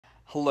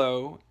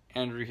Hello,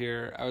 Andrew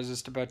here. I was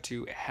just about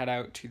to head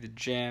out to the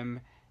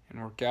gym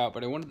and work out,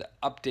 but I wanted to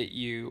update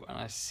you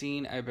on a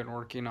scene I've been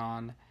working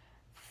on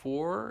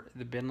for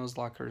the Binlow's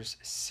Lockers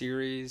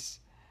series.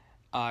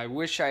 I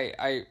wish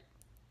I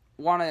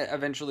want to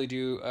eventually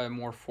do a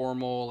more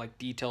formal, like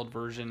detailed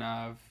version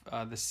of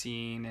the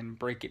scene and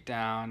break it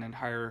down and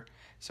hire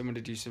someone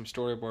to do some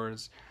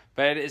storyboards.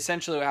 But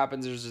essentially, what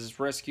happens is there's this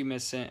rescue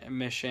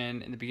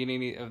mission in the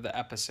beginning of the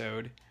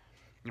episode,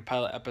 the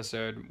pilot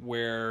episode,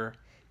 where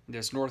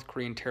this North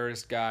Korean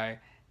terrorist guy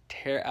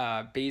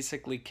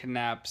basically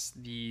kidnaps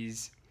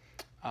these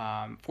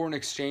foreign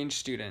exchange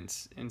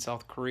students in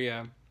South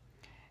Korea,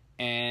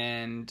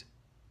 and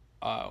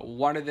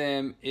one of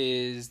them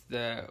is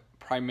the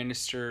Prime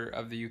Minister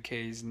of the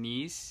UK's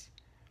niece,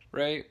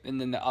 right? And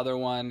then the other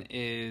one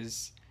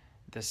is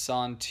the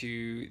son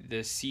to the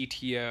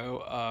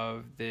CTO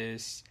of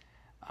this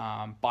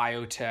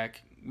biotech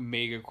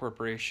mega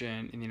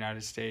corporation in the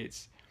United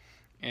States.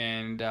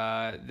 And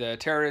the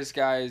terrorist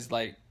guy is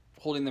like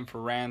holding them for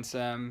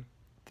ransom,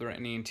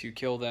 threatening to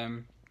kill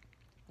them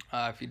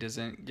if he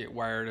doesn't get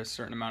wired a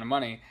certain amount of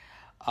money.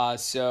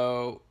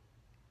 So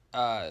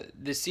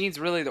this scene's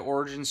really the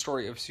origin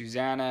story of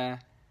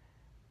Susanna,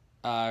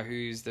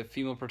 who's the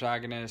female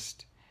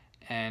protagonist,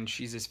 and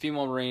she's this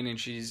female Marine, and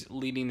she's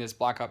leading this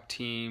Black Ops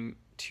team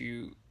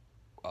to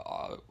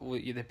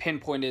they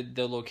pinpointed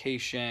the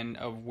location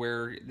of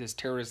where this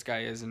terrorist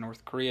guy is in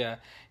North Korea.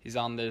 He's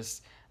on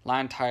this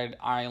land-tied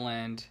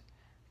island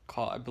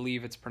called, I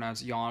believe it's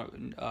pronounced Yeonmaido.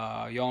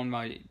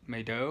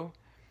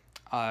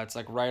 It's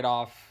like right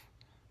off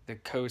the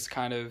coast,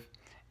 kind of.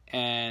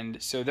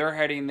 And so they're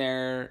heading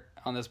there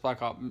on this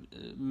Black Ops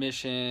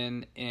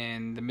mission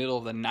in the middle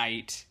of the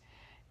night,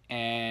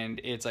 and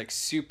it's like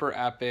super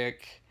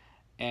epic,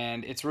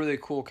 and it's really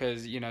cool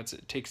because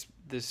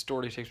this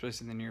story takes place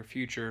in the near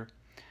future,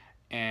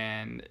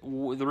 and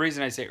the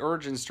reason I say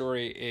origin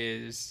story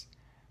is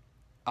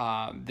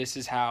this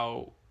is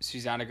how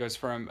Susanna goes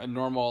from a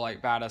normal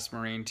like badass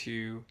Marine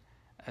to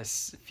a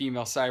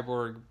female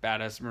cyborg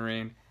badass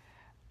Marine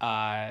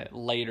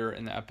later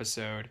in the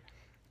episode,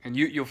 and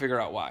you'll figure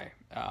out why.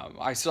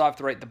 I still have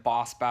to write the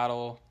boss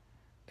battle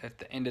at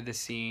the end of the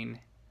scene,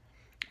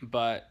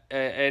 but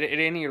at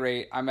any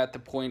rate, I'm at the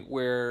point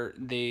where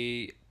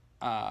they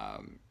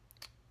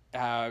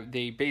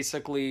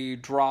basically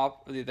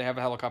drop. They have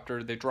a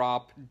helicopter. They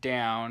drop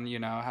down.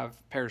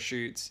 Have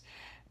parachutes,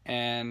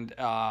 and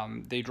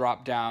they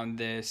drop down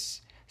this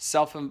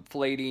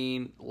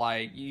self-inflating,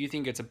 like, you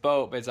think it's a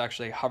boat, but it's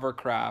actually a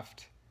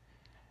hovercraft.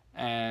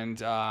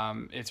 And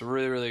it's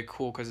really, really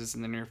cool because it's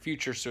in the near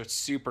future, so it's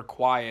super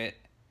quiet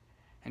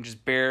and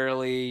just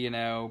barely,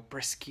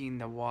 brisking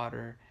the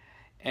water.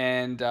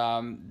 And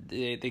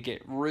they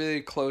get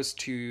really close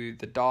to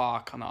the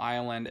dock on the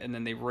island, and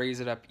then they raise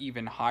it up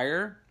even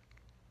higher.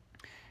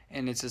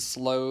 And it's just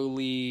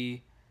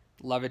slowly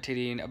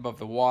levitating above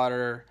the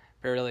water,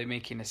 barely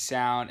making a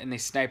sound, and they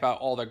snipe out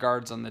all the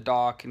guards on the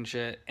dock and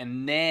shit.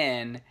 And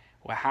then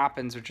what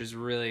happens, which is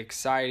really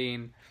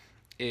exciting,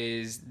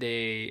 is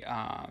they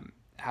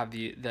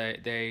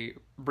they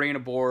bring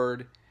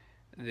aboard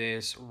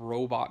this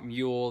robot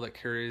mule that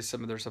carries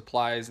some of their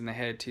supplies, and they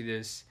head to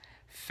this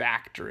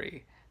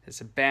factory, this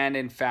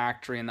abandoned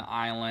factory in the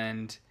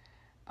island,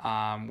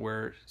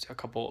 where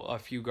a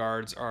few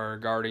guards are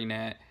guarding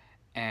it,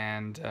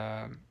 and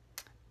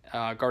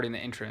guarding the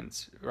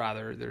entrance,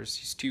 rather. There's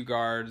these two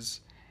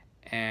guards,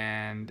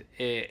 and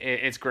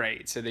it's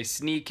great. So they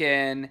sneak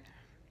in,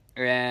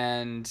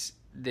 and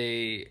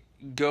they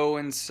go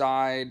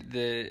inside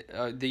they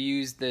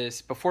use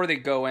this, before they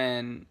go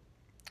in,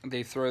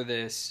 they throw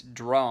this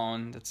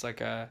drone that's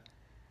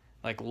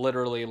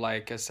literally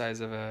like a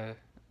size of a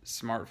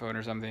smartphone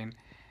or something,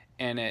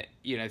 and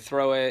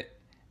throw it,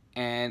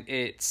 and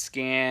it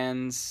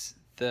scans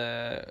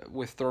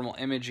with thermal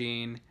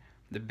imaging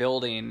the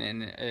building,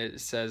 and it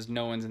says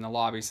no one's in the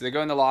lobby. So they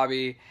go in the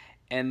lobby,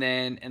 and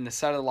then in the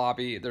side of the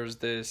lobby there's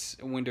this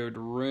windowed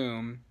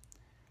room,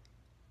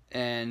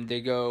 and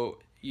they go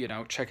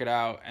check it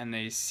out, and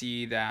they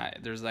see that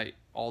there's like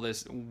all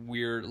this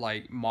weird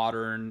like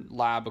modern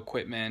lab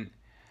equipment,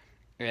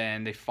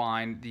 and they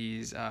find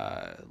these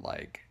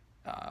like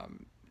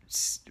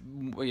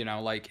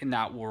in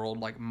that world,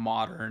 like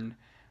modern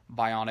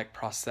bionic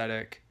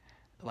prosthetic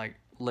like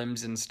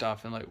limbs and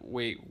stuff, and like,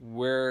 wait,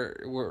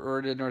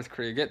 where did North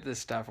Korea get this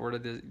stuff? Where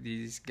did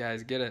these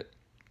guys get it?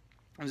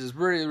 This is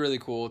really, really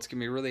cool. It's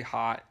gonna be really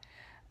hot,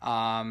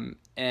 and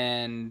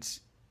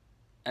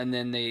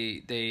then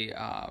they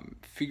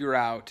figure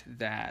out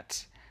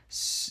that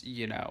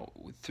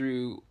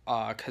through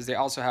because they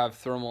also have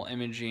thermal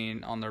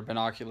imaging on their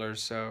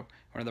binoculars. So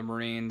one of the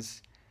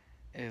Marines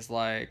is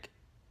like,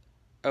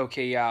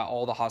 okay, yeah,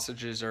 all the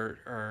hostages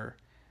are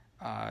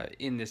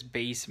in this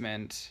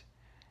basement,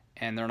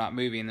 and they're not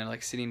moving. They're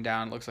like sitting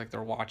down. It looks like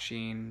they're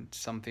watching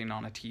something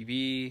on a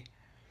TV.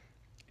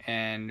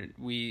 And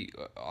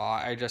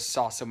I just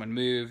saw someone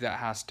move. That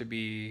has to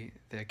be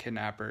the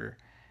kidnapper.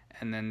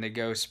 and then they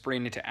go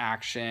spring into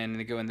action, and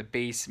they go in the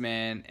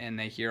basement, and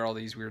they hear all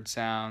these weird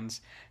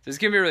sounds. So it's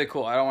gonna be really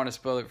cool. I don't want to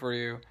spoil it for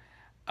you.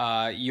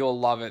 You'll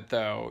love it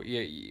though.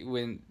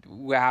 When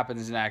what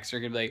happens next,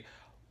 you're gonna be like,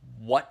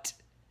 "What?"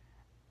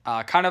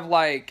 Kind of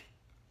like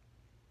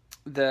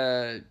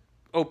the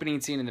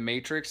opening scene in the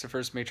Matrix, the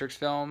first Matrix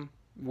film,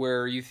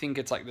 where you think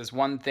it's like this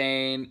one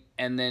thing,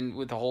 and then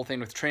with the whole thing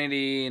with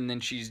Trinity, and then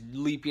she's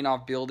leaping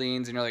off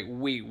buildings, and you're like,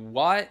 "Wait,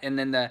 what?" And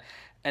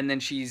then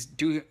she's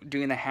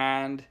doing the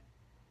hand.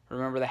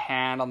 Remember the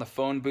hand on the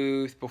phone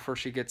booth before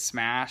she gets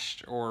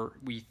smashed, or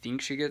we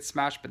think she gets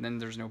smashed, but then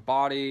there's no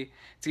body.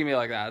 It's gonna be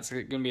like that. It's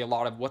gonna be a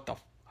lot of what the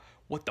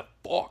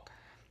fuck.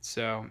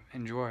 So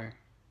enjoy.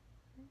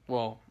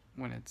 Well,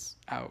 when it's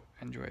out,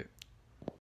 enjoy it.